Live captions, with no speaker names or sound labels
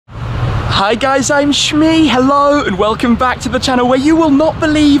Hi guys, I'm Shmee, hello and welcome back to the channel where you will not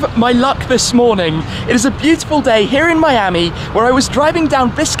believe my luck this morning. It is a beautiful day here in Miami where I was driving down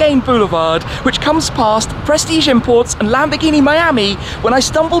Biscayne Boulevard, which comes past Prestige Imports and Lamborghini Miami, when I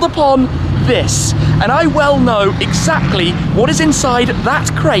stumbled upon this. And I well know exactly what is inside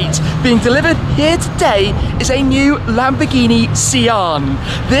that crate. Being delivered here today is a new Lamborghini Sian.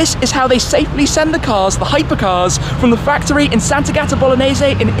 This is how they safely send the cars, the hypercars, from the factory in Santa Gata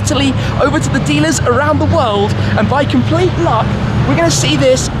Bolognese in Italy over to the dealers around the world. And by complete luck, we're going to see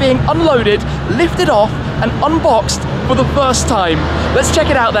this being unloaded, lifted off and unboxed for the first time. Let's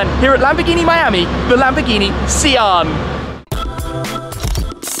check it out then, here at Lamborghini Miami, the Lamborghini Sian.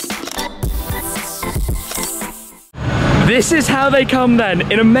 This is how they come then,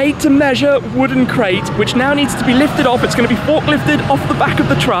 in a made-to-measure wooden crate, which now needs to be lifted off. It's going to be forklifted off the back of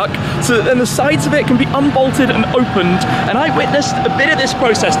the truck, so that then the sides of it can be unbolted and opened. And I witnessed a bit of this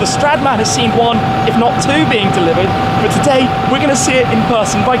process. The Stradman has seen one, if not two, being delivered, but today we're going to see it in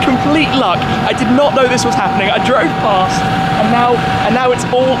person. By complete luck, I did not know this was happening. I drove past, and now it's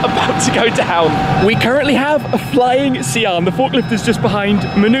all about to go down. We currently have a flying Sian. The forklift is just behind,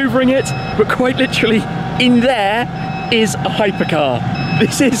 maneuvering it, but quite literally in there is a hypercar.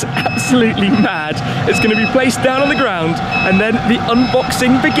 This is absolutely mad. It's going to be placed down on the ground and then the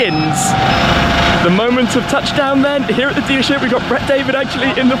unboxing begins. The moment of touchdown then, here at the dealership, we've got Brett David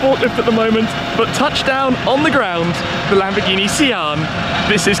actually in the forklift at the moment, but touchdown on the ground, the Lamborghini Sian.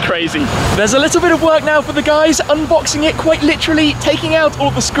 This is crazy. There's a little bit of work now for the guys, unboxing it quite literally, taking out all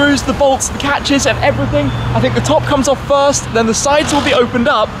the screws, the bolts, the catches and everything. I think the top comes off first, then the sides will be opened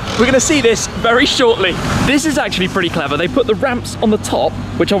up. We're going to see this very shortly. This is actually pretty clever. They put the ramps on the top,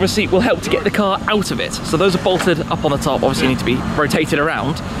 which obviously will help to get the car out of it. So those are bolted up on the top, obviously need to be rotated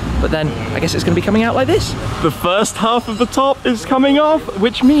around. But then I guess it's going to be coming out like this. The first half of the top is coming off,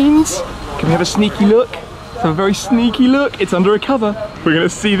 which means, can we have a sneaky look? Let's have a very sneaky look. It's under a cover. We're going to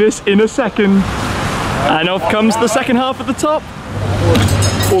see this in a second. And off comes the second half of the top.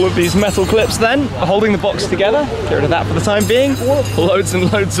 All of these metal clips then are holding the box together. Get rid of that for the time being. Loads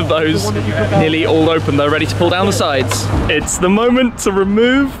and loads of those. Nearly all open though, ready to pull down the sides. It's the moment to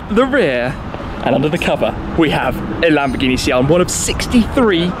remove the rear. And under the cover, we have a Lamborghini Sian, one of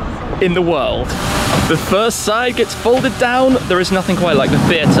 63 in the world. The first side gets folded down. There is nothing quite like the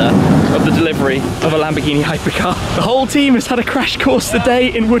theatre of the delivery of a Lamborghini hypercar. The whole team has had a crash course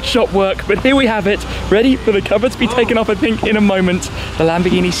today in woodshop work, but here we have it, ready for the cover to be taken off, I think, in a moment. The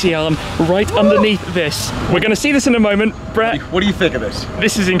Lamborghini Sian right underneath this. We're going to see this in a moment. Brett, what do you think of this?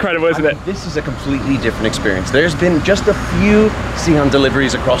 This is incredible, isn't it? This is a completely different experience. There's been just a few Sian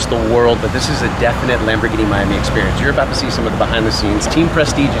deliveries across the world, but this is a definite Lamborghini Miami experience. You're about to see some of the behind the scenes. Team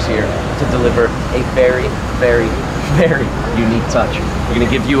Prestige is here to deliver a very, very, very unique touch. We're going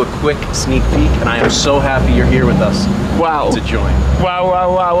to give you a quick sneak peek, and I am so happy you're here with us. Wow. To join. Wow,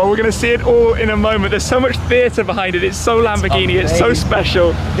 wow, wow. Well, we're going to see it all in a moment. There's so much theatre behind it. It's so Lamborghini. It's so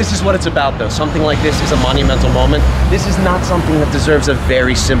special. This is what it's about, though. Something like this is a monumental moment. This is not something that deserves a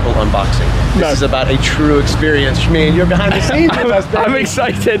very simple unboxing. This is about a true experience. Shmee, you're behind the scenes with us, baby. I'm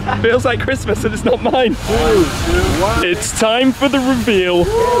excited. Feels like Christmas and it's not mine. 3, 2, 1. It's time for the reveal.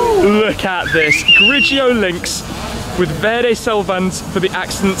 Look at this. Grigio links with Verde Selvans for the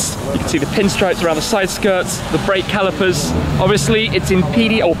accents. You can see the pinstripes around the side skirts, the brake calipers. Obviously, it's in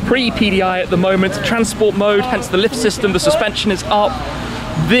PD or pre-PDI at the moment, transport mode, hence the lift system, the suspension is up.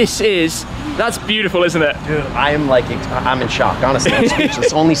 That's beautiful, isn't it? Dude, I'm in shock, honestly. I'm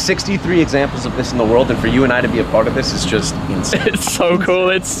speechless. Only 63 examples of this in the world, and for you and I to be a part of this is just insane. It's so cool,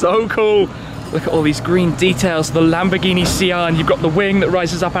 it's so cool. Look at all these green details, the Lamborghini Sian. You've got the wing that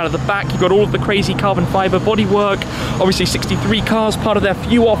rises up out of the back. You've got all of the crazy carbon fiber bodywork. Obviously 63 cars, part of their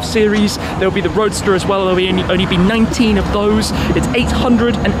Few Off series. There'll be the Roadster as well. There'll only be 19 of those. It's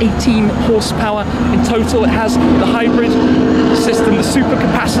 818 horsepower in total. It has the hybrid system, the super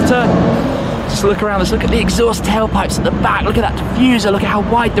capacitor. Just look around, let's look at the exhaust tailpipes at the back, look at that diffuser, look at how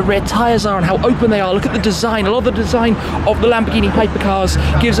wide the rear tyres are and how open they are, look at the design. A lot of the design of the Lamborghini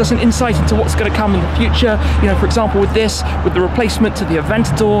hypercars gives us an insight into what's going to come in the future. You know, for example, with the replacement to the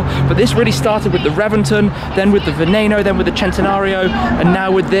Aventador, but this really started with the Reventon, then with the Veneno, then with the Centenario, and now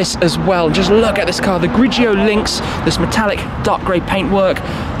with this as well. Just look at this car, the Grigio links, this metallic dark grey paintwork,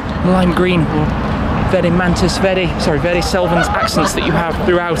 lime green, Verde Selvans accents that you have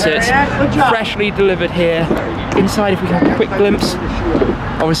throughout it. Freshly delivered here. Inside, if we can have a quick glimpse,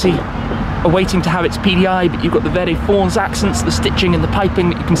 obviously awaiting to have its PDI, but you've got the Verde Fawns accents, the stitching and the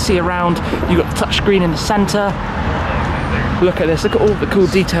piping that you can see around. You've got the touchscreen in the centre. Look at this, look at all the cool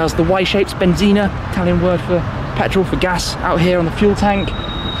details. The Y-shapes, benzina, Italian word for petrol, for gas, out here on the fuel tank.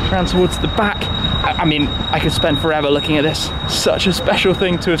 around towards the back. I mean, I could spend forever looking at this. Such a special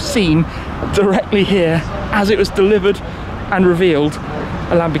thing to have seen directly here as it was delivered and revealed.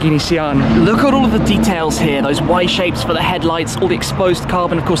 A Lamborghini Sian. Look at all of the details here, those Y shapes for the headlights, all the exposed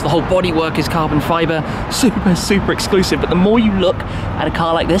carbon, of course the whole bodywork is carbon fiber, super exclusive. But the more you look at a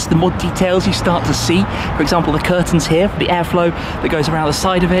car like this, the more details you start to see. For example, the curtains here for the airflow that goes around the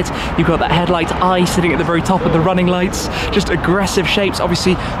side of it. You've got that headlight eye sitting at the very top of the running lights. Just aggressive shapes,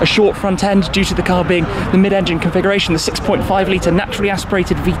 obviously a short front end due to the car being the mid-engine configuration, the 6.5 litre naturally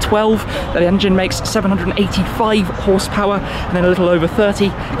aspirated V12. That engine makes 785 horsepower and then a little over 30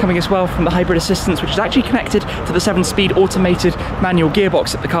 coming as well from the hybrid assistance, which is actually connected to the 7-speed automated manual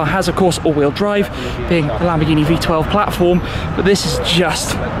gearbox that the car has, of course all-wheel drive, being the Lamborghini V12 platform. But this is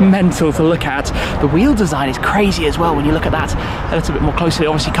just mental to look at. The wheel design is crazy as well when you look at that a little bit more closely.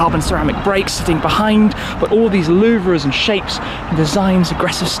 Obviously carbon ceramic brakes sitting behind, but all these louvres and shapes and designs,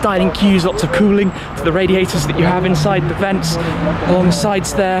 aggressive styling cues, lots of cooling to the radiators that you have inside the vents along the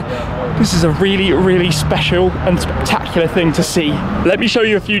sides there. This is a really special and spectacular thing to see. Let me show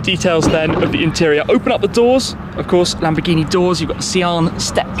you a few details then of the interior. Open up the doors, of course Lamborghini doors, you've got the Sian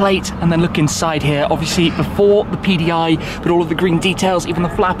step plate, and then look inside here, obviously before the PDI, but all of the green details, even the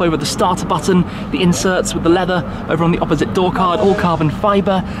flap over the starter button, the inserts with the leather over on the opposite door card, all carbon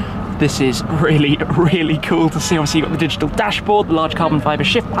fiber. This is really cool to see. Obviously you've got the digital dashboard, the large carbon fiber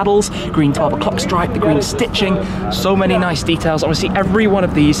shift paddles, green 12 o'clock stripe, the green stitching, so many nice details. Obviously every one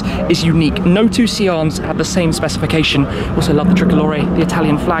of these is unique. No two Sians have the same specification. Also love the tricolore, the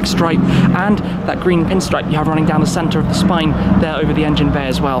Italian flag stripe, and that green pinstripe you have running down the center of the spine there over the engine bay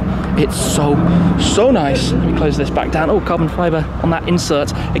as well. It's so nice. Let me close this back down. Oh, carbon fiber on that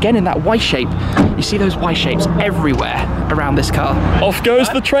insert. Again in that Y shape. You see those Y shapes everywhere around this car. Off goes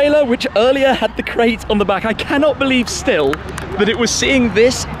the trailer, which earlier had the crate on the back. I cannot believe still that it was seeing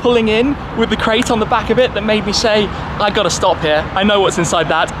this pulling in with the crate on the back of it that made me say, I gotta stop here. I know what's inside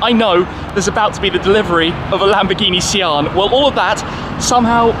that. I know there's about to be the delivery of a Lamborghini Sian. Well, all of that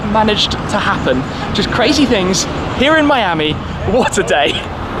somehow managed to happen. Just crazy things here in Miami. What a day.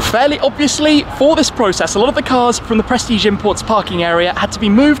 Fairly obviously, for this process, a lot of the cars from the Prestige Imports parking area had to be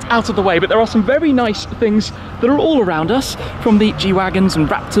moved out of the way, but there are some very nice things that are all around us, from the G-Wagons and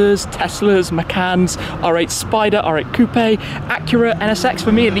Raptors, Teslas, Macans, R8 Spider, R8 Coupe, Acura NSX.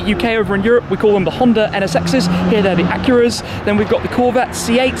 For me in the UK, over in Europe, we call them the Honda NSXs. Here they're the Acuras. Then we've got the Corvette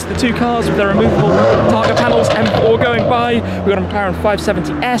C8s, the two cars with their removable Targa panels, M4 going by. We've got a McLaren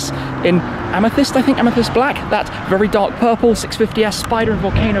 570S in Amethyst, I think, Amethyst Black, that very dark purple 650S Spider and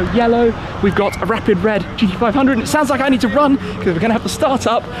Volcano Yellow. We've got a rapid red GT500, and it sounds like I need to run because we're going to have the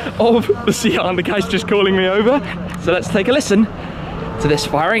startup of the Sian. The guy's just calling me over. So let's take a listen to this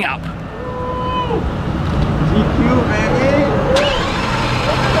firing up. GQ, baby.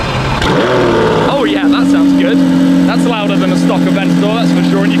 Oh yeah, that sounds good. That's louder than a stock Aventador, that's for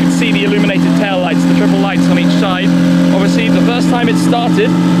sure, and you can see the illuminated tail lights, the triple lights on each side. Obviously, the first time it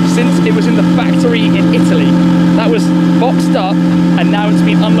started since it was in the factory in Italy. That was boxed up, and now it's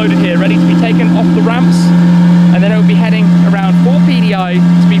been unloaded here, ready to be taken off the ramps, and then it will be heading around for PDI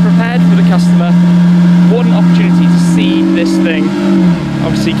to be prepared for the customer. What an opportunity to see this thing.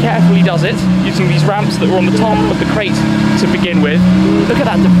 Obviously, carefully does it, using these ramps that were on the top of the crate to begin with. Look at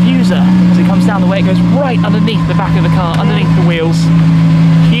that diffuser as it comes down the way. It goes right underneath the back of the car, underneath the wheels.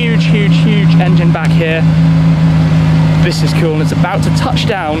 Huge engine back here. This is cool, and it's about to touch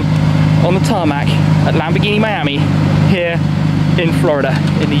down on the tarmac at Lamborghini Miami here in Florida,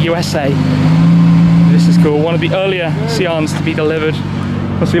 in the USA. This is cool. One of the earlier Sians to be delivered.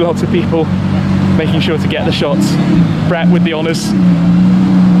 Must be lots of people making sure to get the shots. Brett with the honors.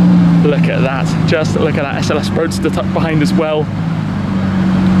 Look at that. Just look at that SLS Roadster tucked behind as well.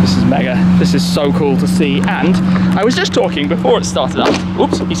 This is mega. This is so cool to see. And I was just talking before it started up.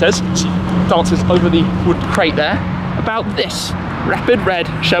 Oops, he says, dances over the wood crate there, about this rapid red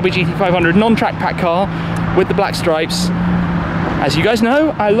Shelby GT500 non-track pack car with the black stripes. As you guys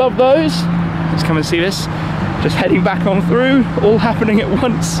know, I love those. Let's come and see this. Just heading back on through, all happening at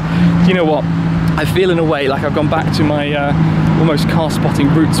once. You know what? I feel in a way like I've gone back to my almost car spotting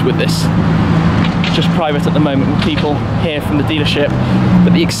roots with this. Just private at the moment with people here from the dealership,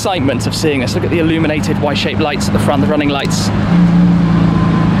 but the excitement of seeing this. Look at the illuminated Y-shaped lights at the front, the running lights.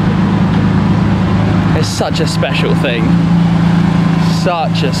 It's such a special thing.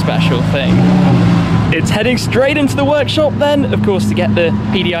 Such a special thing. It's heading straight into the workshop then, of course, to get the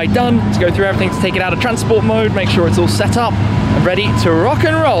PDI done, to go through everything, to take it out of transport mode, make sure it's all set up and ready to rock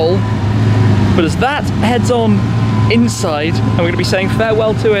and roll. But as that heads on inside, and we're going to be saying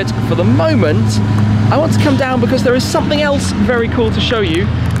farewell to it for the moment, I want to come down because there is something else very cool to show you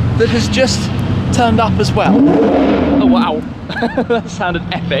that has just turned up as well. Oh wow, that sounded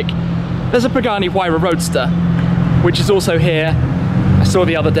epic. There's a Pagani Huayra Roadster, which is also here. I saw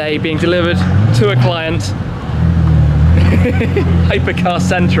the other day being delivered to a client. Hypercar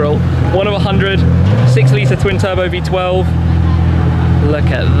Central, 1 of 100, 6-litre twin turbo V12. Look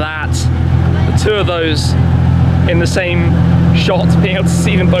at that. The two of those in the same shot, being able to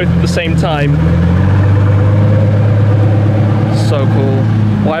see them both at the same time. So cool.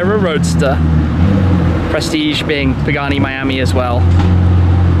 Huayra Roadster. Prestige being Pagani Miami as well.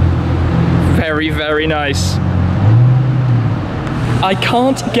 Very, very nice. I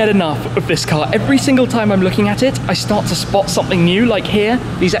can't get enough of this car. Every single time I'm looking at it, I start to spot something new, like here,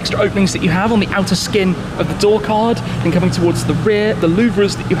 these extra openings that you have on the outer skin of the door card, then coming towards the rear, the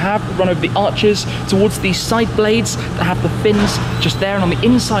louvres that you have that run over the arches, towards these side blades that have the fins just there, and on the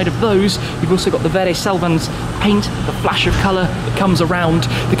inside of those, you've also got the Verde Selvans paint, the flash of color that comes around.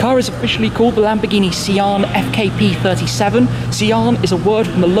 The car is officially called the Lamborghini Sian FKP 37. Sian is a word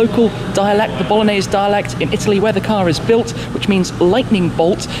from the local dialect, the Bolognese dialect in Italy, where the car is built, which means lightning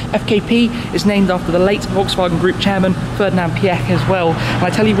bolt. FKP is named after the late Volkswagen Group chairman Ferdinand Piech as well. And I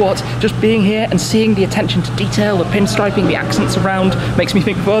tell you what, just being here and seeing the attention to detail, the pinstriping, the accents around, makes me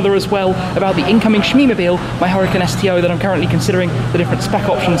think further as well about the incoming Shmee-mobile, my Hurricane STO, that I'm currently considering the different spec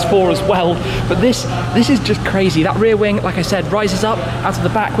options for as well. But this is just crazy. That rear wing, like I said, rises up out of the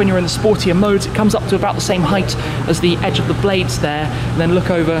back when you're in the sportier modes. It comes up to about the same height as the edge of the blades there, and then look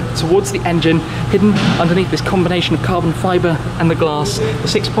over towards the engine, hidden underneath this combination of carbon fiber and the glass.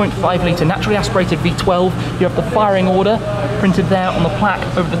 The 6.5 litre naturally aspirated V12. You have the firing order printed there on the plaque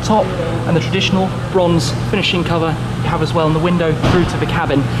over the top, and the traditional bronze finishing cover you have as well in the window through to the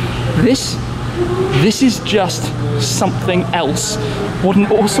cabin. This is just something else. What an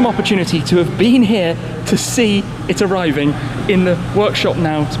awesome opportunity to have been here to see it arriving in the workshop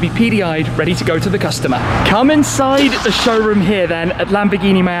now, to be PDI'd, ready to go to the customer. Come inside the showroom here then at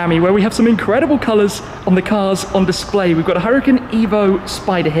Lamborghini Miami, where we have some incredible colors on the cars on display. We've got a Hurricane Evo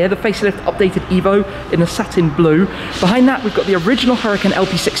Spider here, the facelift updated Evo in the satin blue. Behind that we've got the original Hurricane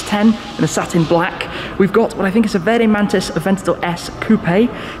LP610 in the satin black. We've got what I think is a Verde Mantis Aventador S Coupe.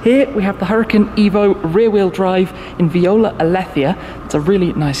 Here we have the Hurricane Evo rear-wheel drive in Viola Alethea. It's a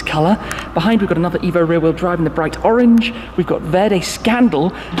really nice color. Behind we've got another Evo rear-wheel drive in the bright orange. We've got Verde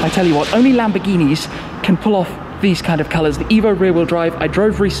Scandal. I tell you what, only Lamborghinis can pull off these kind of colors. The Evo rear-wheel drive I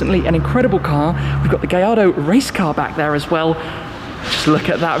drove recently, an incredible car. We've got the Gallardo race car back there as well. Just look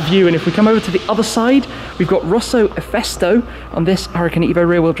at that view. And if we come over to the other side, we've got Rosso Efesto on this Hurricane Evo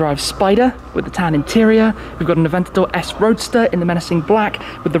rear-wheel drive Spider with the tan interior. We've got an Aventador S Roadster in the menacing black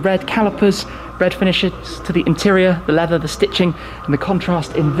with the red calipers, red finishes to the interior, the leather, the stitching, and the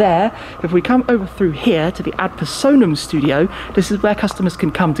contrast in there. If we come over through here to the Ad Personam studio, this is where customers can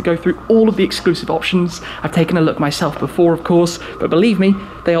come to go through all of the exclusive options. I've taken a look myself before, of course, but believe me,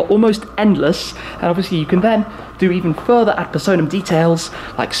 they are almost endless. And obviously you can then do even further Ad Personam details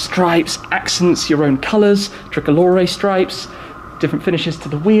like stripes, accents, your own colors, tricolore stripes, different finishes to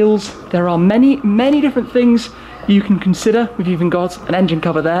the wheels. There are many, many different things you can consider. We've even got an engine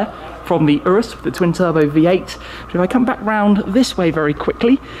cover there from the Urus with the twin turbo V8. But if I come back round this way very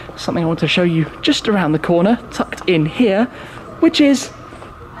quickly, something I want to show you just around the corner, tucked in here, which is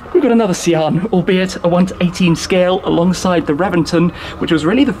we've got another Sian, albeit a 1:18 scale alongside the Reventon, which was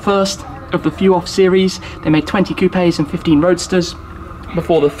really the first of the few off series. They made 20 coupes and 15 roadsters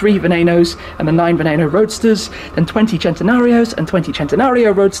before the 3 Venenos and the 9 Veneno Roadsters, then 20 Centenarios and 20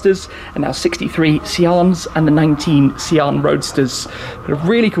 Centenario Roadsters, and now 63 Sians and the 19 Sian Roadsters. But a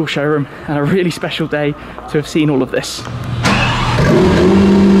really cool showroom and a really special day to have seen all of this.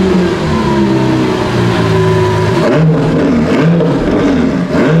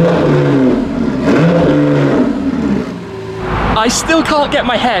 I still can't get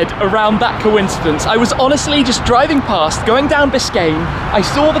my head around that coincidence. I was honestly just driving past, going down Biscayne. I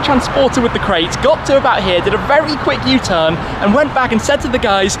saw the transporter with the crate, got to about here, did a very quick U-turn, and went back and said to the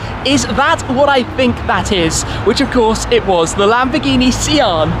guys, is that what I think that is? Which of course it was, the Lamborghini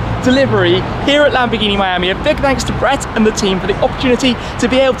Sian delivery here at Lamborghini Miami. A big thanks to Brett and the team for the opportunity to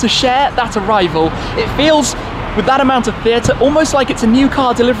be able to share that arrival. It feels, with that amount of theatre, almost like it's a new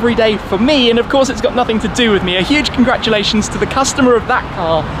car delivery day for me, and of course it's got nothing to do with me. A huge congratulations to the customer of that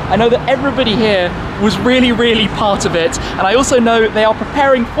car. I know that everybody here was really, really part of it, and I also know they are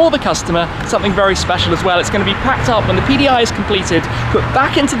preparing for the customer something very special as well. It's going to be packed up when the PDI is completed, put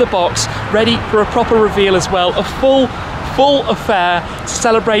back into the box, ready for a proper reveal as well. A full full affair to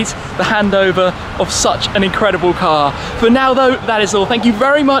celebrate the handover of such an incredible car. For now though, that is all. Thank you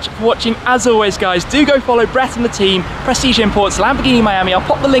very much for watching. As always guys, do go follow Brett and the team, Prestige Imports, Lamborghini Miami. I'll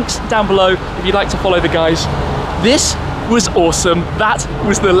pop the links down below if you'd like to follow the guys. This was awesome. That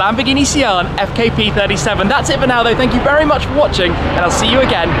was the Lamborghini Sian FKP 37. That's it for now though. Thank you very much for watching, and I'll see you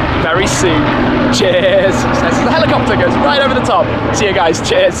again very soon. Cheers. The helicopter goes right over the top. See you guys.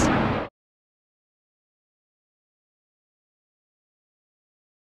 Cheers.